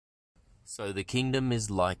So the kingdom is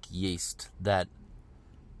like yeast that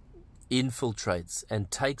infiltrates and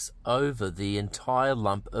takes over the entire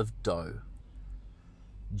lump of dough.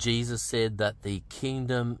 Jesus said that the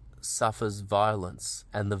kingdom suffers violence,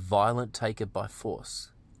 and the violent take it by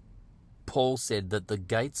force. Paul said that the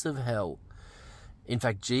gates of hell, in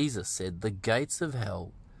fact, Jesus said the gates of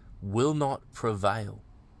hell will not prevail.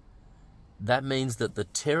 That means that the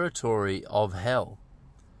territory of hell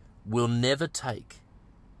will never take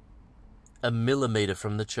a millimeter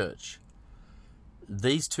from the church.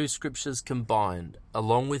 These two scriptures combined,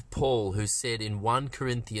 along with Paul, who said in 1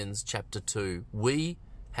 Corinthians chapter 2, "We,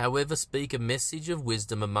 however, speak a message of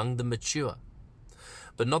wisdom among the mature,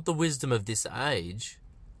 but not the wisdom of this age,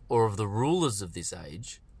 or of the rulers of this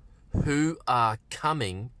age, who are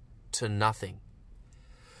coming to nothing."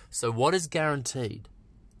 So what is guaranteed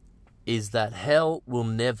is that hell will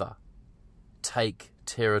never take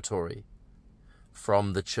territory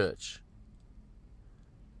from the church.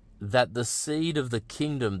 That the seed of the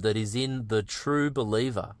kingdom that is in the true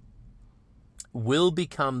believer will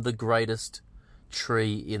become the greatest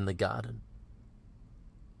tree in the garden.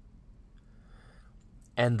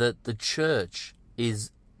 And that the church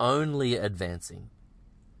is only advancing.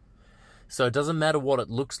 So it doesn't matter what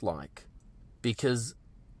it looks like, because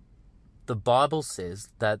the Bible says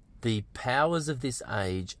that the powers of this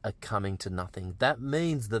age are coming to nothing. That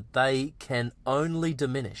means that they can only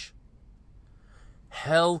diminish.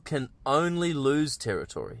 Hell can only lose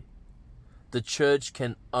territory. The church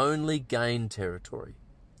can only gain territory.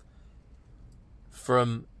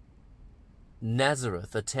 From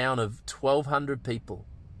Nazareth, a town of 1,200 people,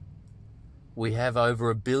 we have over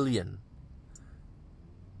 1 billion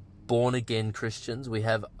born-again Christians. We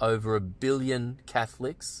have over 1 billion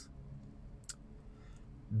Catholics.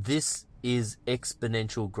 This is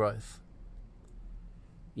exponential growth.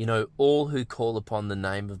 You know, all who call upon the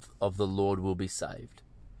name of the Lord will be saved.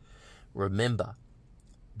 Remember,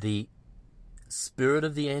 the spirit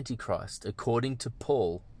of the Antichrist, according to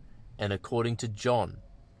Paul and according to John,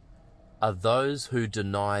 are those who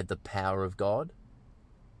deny the power of God.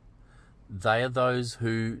 They are those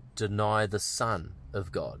who deny the Son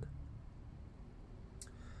of God.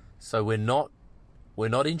 So we're not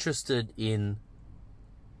interested in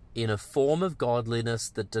a form of godliness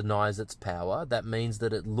that denies its power. That means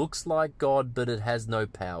that it looks like God, but it has no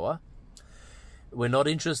power. We're not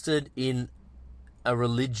interested in a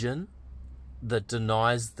religion that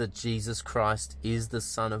denies that Jesus Christ is the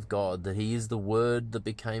Son of God, that he is the Word that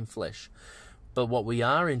became flesh. But what we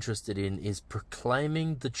are interested in is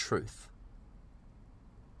proclaiming the truth.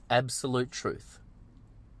 Absolute truth.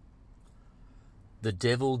 The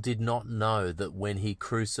devil did not know that when he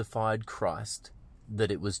crucified Christ,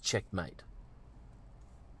 that it was checkmate.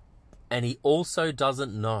 And he also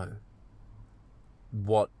doesn't know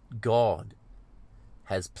what God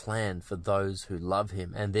has planned for those who love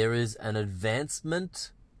him. And there is an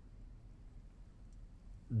advancement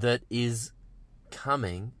that is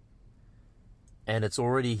coming, and it's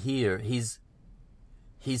already here. His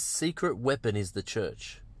secret weapon is the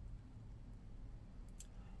church.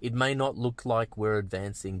 It may not look like we're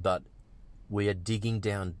advancing, but we are digging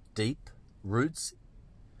down deep roots.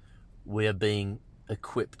 We are being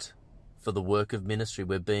equipped for the work of ministry.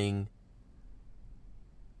 We're being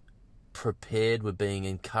prepared. We're being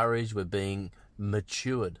encouraged. We're being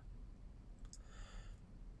matured.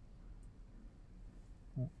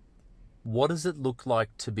 What does it look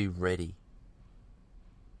like to be ready?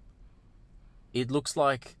 It looks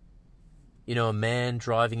like, a man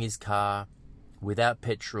driving his car without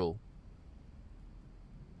petrol,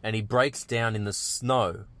 and he breaks down in the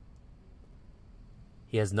snow.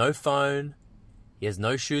 He has no phone, he has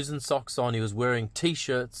no shoes and socks on, he was wearing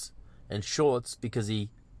t-shirts and shorts because he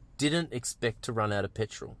didn't expect to run out of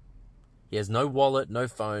petrol. He has no wallet, no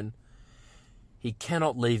phone. He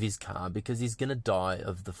cannot leave his car because he's going to die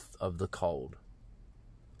of the cold.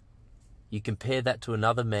 You compare that to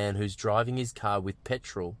another man who's driving his car with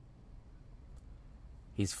petrol.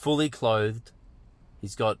 He's fully clothed.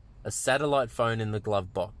 He's got a satellite phone in the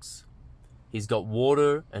glove box. He's got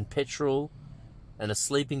water and petrol and a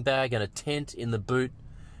sleeping bag and a tent in the boot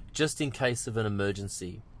just in case of an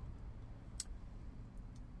emergency.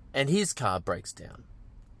 And his car breaks down.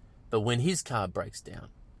 But when his car breaks down,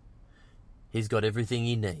 he's got everything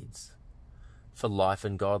he needs for life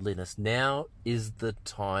and godliness. Now is the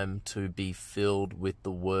time to be filled with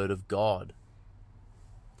the Word of God.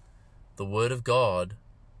 The Word of God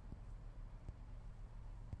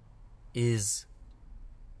is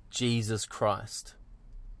Jesus Christ,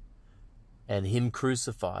 and him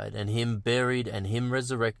crucified, and him buried, and him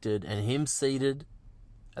resurrected, and him seated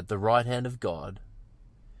at the right hand of God.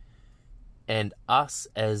 and us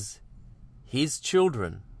as his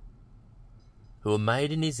children who are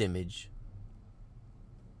made in his image,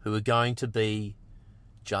 who are going to be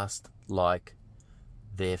just like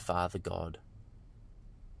their Father God.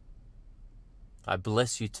 I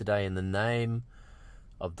bless you today in the name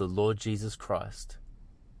of the Lord Jesus Christ,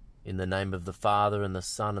 in the name of the Father and the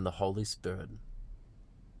Son and the Holy Spirit.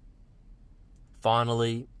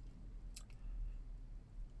 Finally,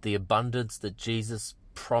 the abundance that Jesus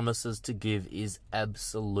promises to give is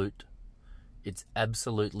absolute. It's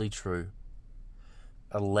absolutely true.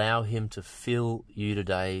 Allow him to fill you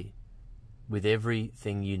today with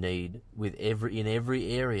everything you need, in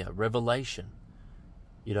every area. Revelation,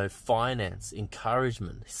 finance,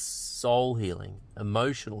 encouragement, soul healing,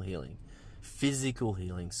 emotional healing, physical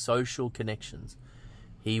healing, social connections.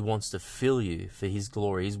 He wants to fill you for his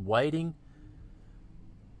glory. He's waiting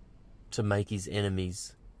to make his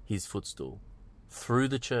enemies his footstool through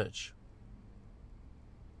the church.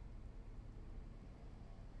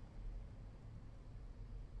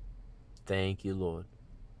 Thank you, Lord.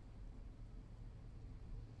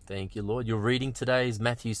 Thank you, Lord. Your reading today is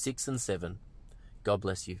Matthew 6 and 7. God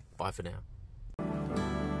bless you. Bye for now.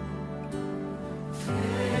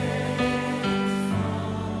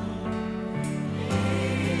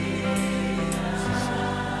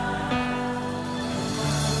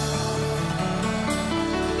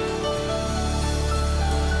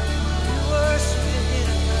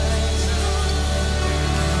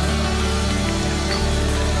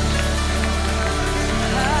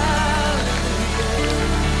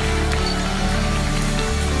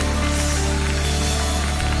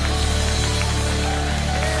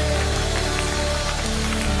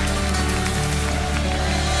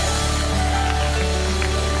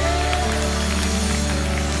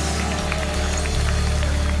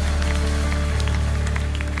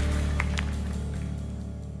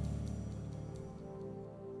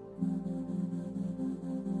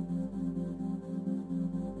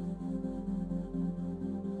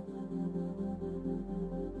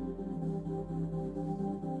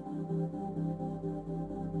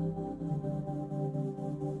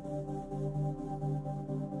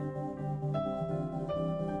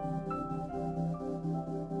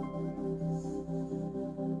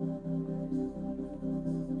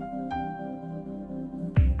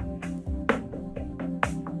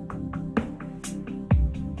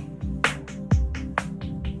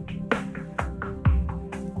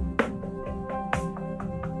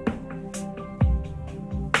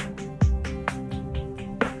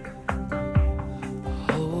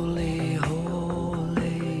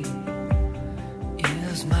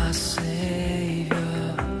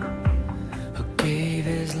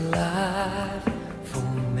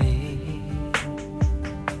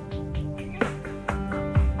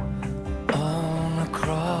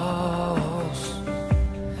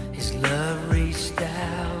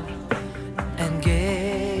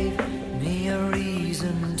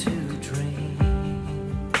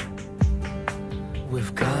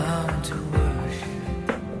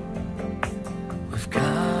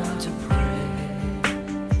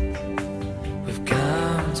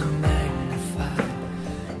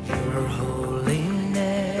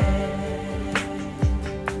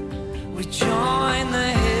 Join the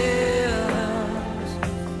hills,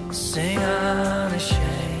 sing